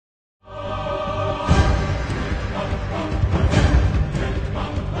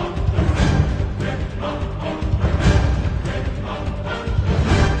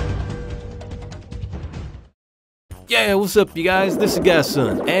Yeah, what's up you guys? This is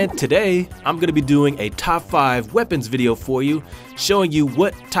Godson, and today I'm going to be doing a top 5 weapons video for you, showing you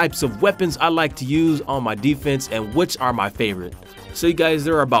what types of weapons I like to use on my defense and which are my favorite. So you guys,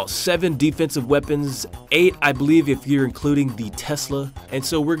 there are about 7 defensive weapons, 8 I believe if you're including the Tesla, and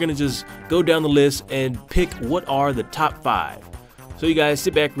so we're going to just go down the list and pick what are the top 5. So you guys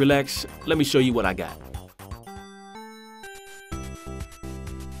sit back, relax, let me show you what I got.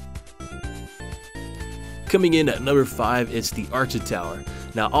 Coming in at number 5, it's the Archer Tower.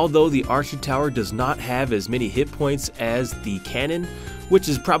 Now, although the Archer Tower does not have as many hit points as the cannon, which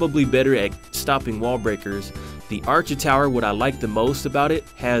is probably better at stopping wall breakers, the Archer Tower, what I like the most about it,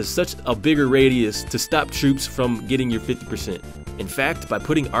 has such a bigger radius to stop troops from getting your 50%. In fact, by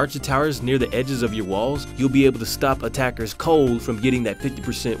putting Archer Towers near the edges of your walls, you'll be able to stop attackers cold from getting that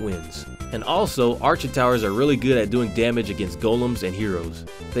 50% wins. And also, Archer Towers are really good at doing damage against golems and heroes.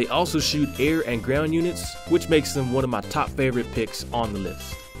 They also shoot air and ground units, which makes them one of my top favorite picks on the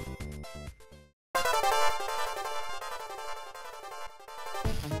list.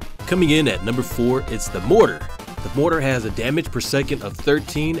 Coming in at number 4, it's the Mortar. The Mortar has a damage per second of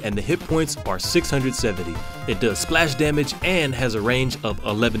 13 and the hit points are 670. It does splash damage and has a range of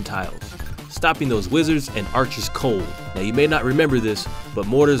 11 tiles, stopping those wizards and archers cold. Now you may not remember this, but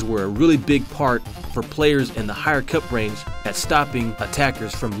mortars were a really big part for players in the higher cup range at stopping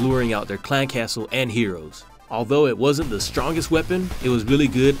attackers from luring out their clan castle and heroes. Although it wasn't the strongest weapon, it was really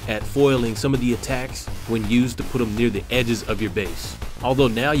good at foiling some of the attacks when used to put them near the edges of your base. Although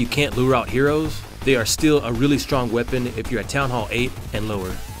now you can't lure out heroes, they are still a really strong weapon if you're at Town Hall 8 and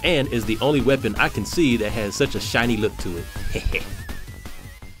lower, and is the only weapon I can see that has such a shiny look to it.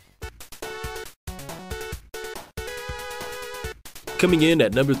 Coming in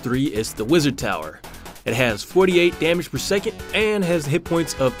at number 3 is the Wizard Tower. It has 48 damage per second and has hit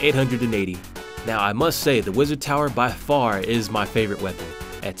points of 880. Now I must say the Wizard Tower by far is my favorite weapon.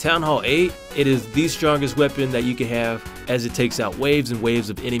 At Town Hall 8, it is the strongest weapon that you can have, as it takes out waves and waves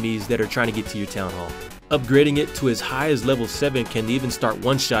of enemies that are trying to get to your Town Hall. Upgrading it to as high as level 7 can even start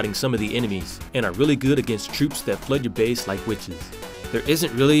one-shotting some of the enemies, and are really good against troops that flood your base like witches. There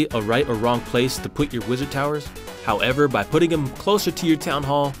isn't really a right or wrong place to put your Wizard Towers. However, by putting them closer to your Town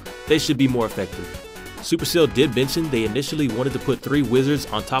Hall, they should be more effective. Supercell did mention they initially wanted to put 3 wizards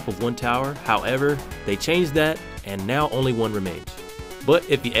on top of 1 tower, however, they changed that and now only 1 remains. But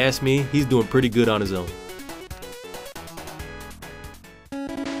if you ask me, he's doing pretty good on his own.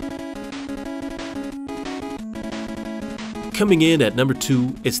 Coming in at number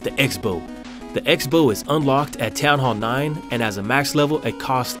 2, it's the X-Bow. The X-Bow is unlocked at Town Hall 9, and as a max level, it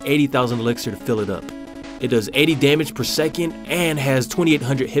costs 80,000 elixir to fill it up. It does 80 damage per second and has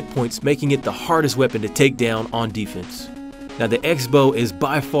 2,800 hit points, making it the hardest weapon to take down on defense. Now the X-Bow is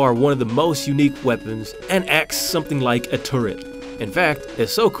by far one of the most unique weapons and acts something like a turret. In fact,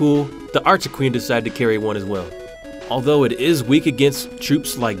 it's so cool, the Archer Queen decided to carry one as well. Although it is weak against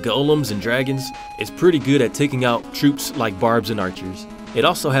troops like golems and dragons, it's pretty good at taking out troops like barbs and archers. It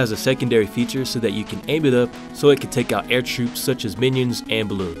also has a secondary feature so that you can aim it up so it can take out air troops such as minions and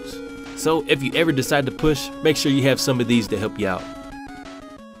balloons. So if you ever decide to push, make sure you have some of these to help you out.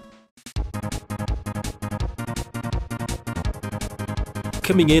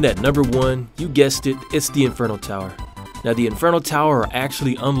 Coming in at number 1, you guessed it, it's the Inferno Tower. Now the Inferno Tower are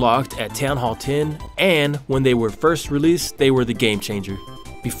actually unlocked at Town Hall 10, and when they were first released, they were the game changer.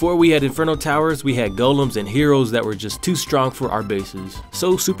 Before we had Inferno Towers, we had golems and heroes that were just too strong for our bases.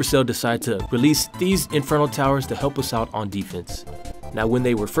 So Supercell decided to release these Inferno Towers to help us out on defense. Now when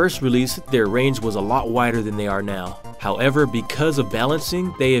they were first released, their range was a lot wider than they are now. However, because of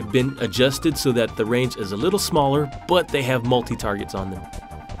balancing, they have been adjusted so that the range is a little smaller, but they have multi-targets on them.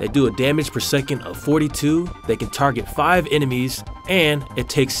 They do a damage per second of 42, they can target 5 enemies, and it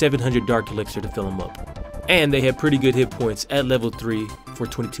takes 700 Dark Elixir to fill them up. And they have pretty good hit points at level 3 for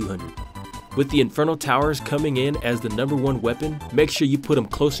 2200. With the Inferno Towers coming in as the number 1 weapon, make sure you put them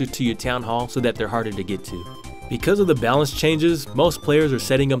closer to your Town Hall so that they're harder to get to. Because of the balance changes, most players are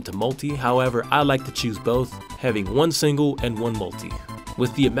setting them to multi, however I like to choose both, having 1 single and 1 multi.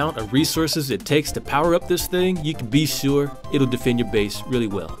 With the amount of resources it takes to power up this thing, you can be sure it'll defend your base really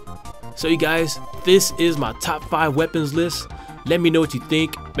well. So you guys, this is my top 5 weapons list. Let me know what you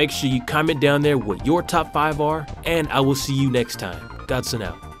think. Make sure you comment down there what your top 5 are, and I will see you next time. Godson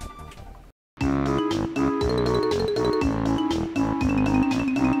out.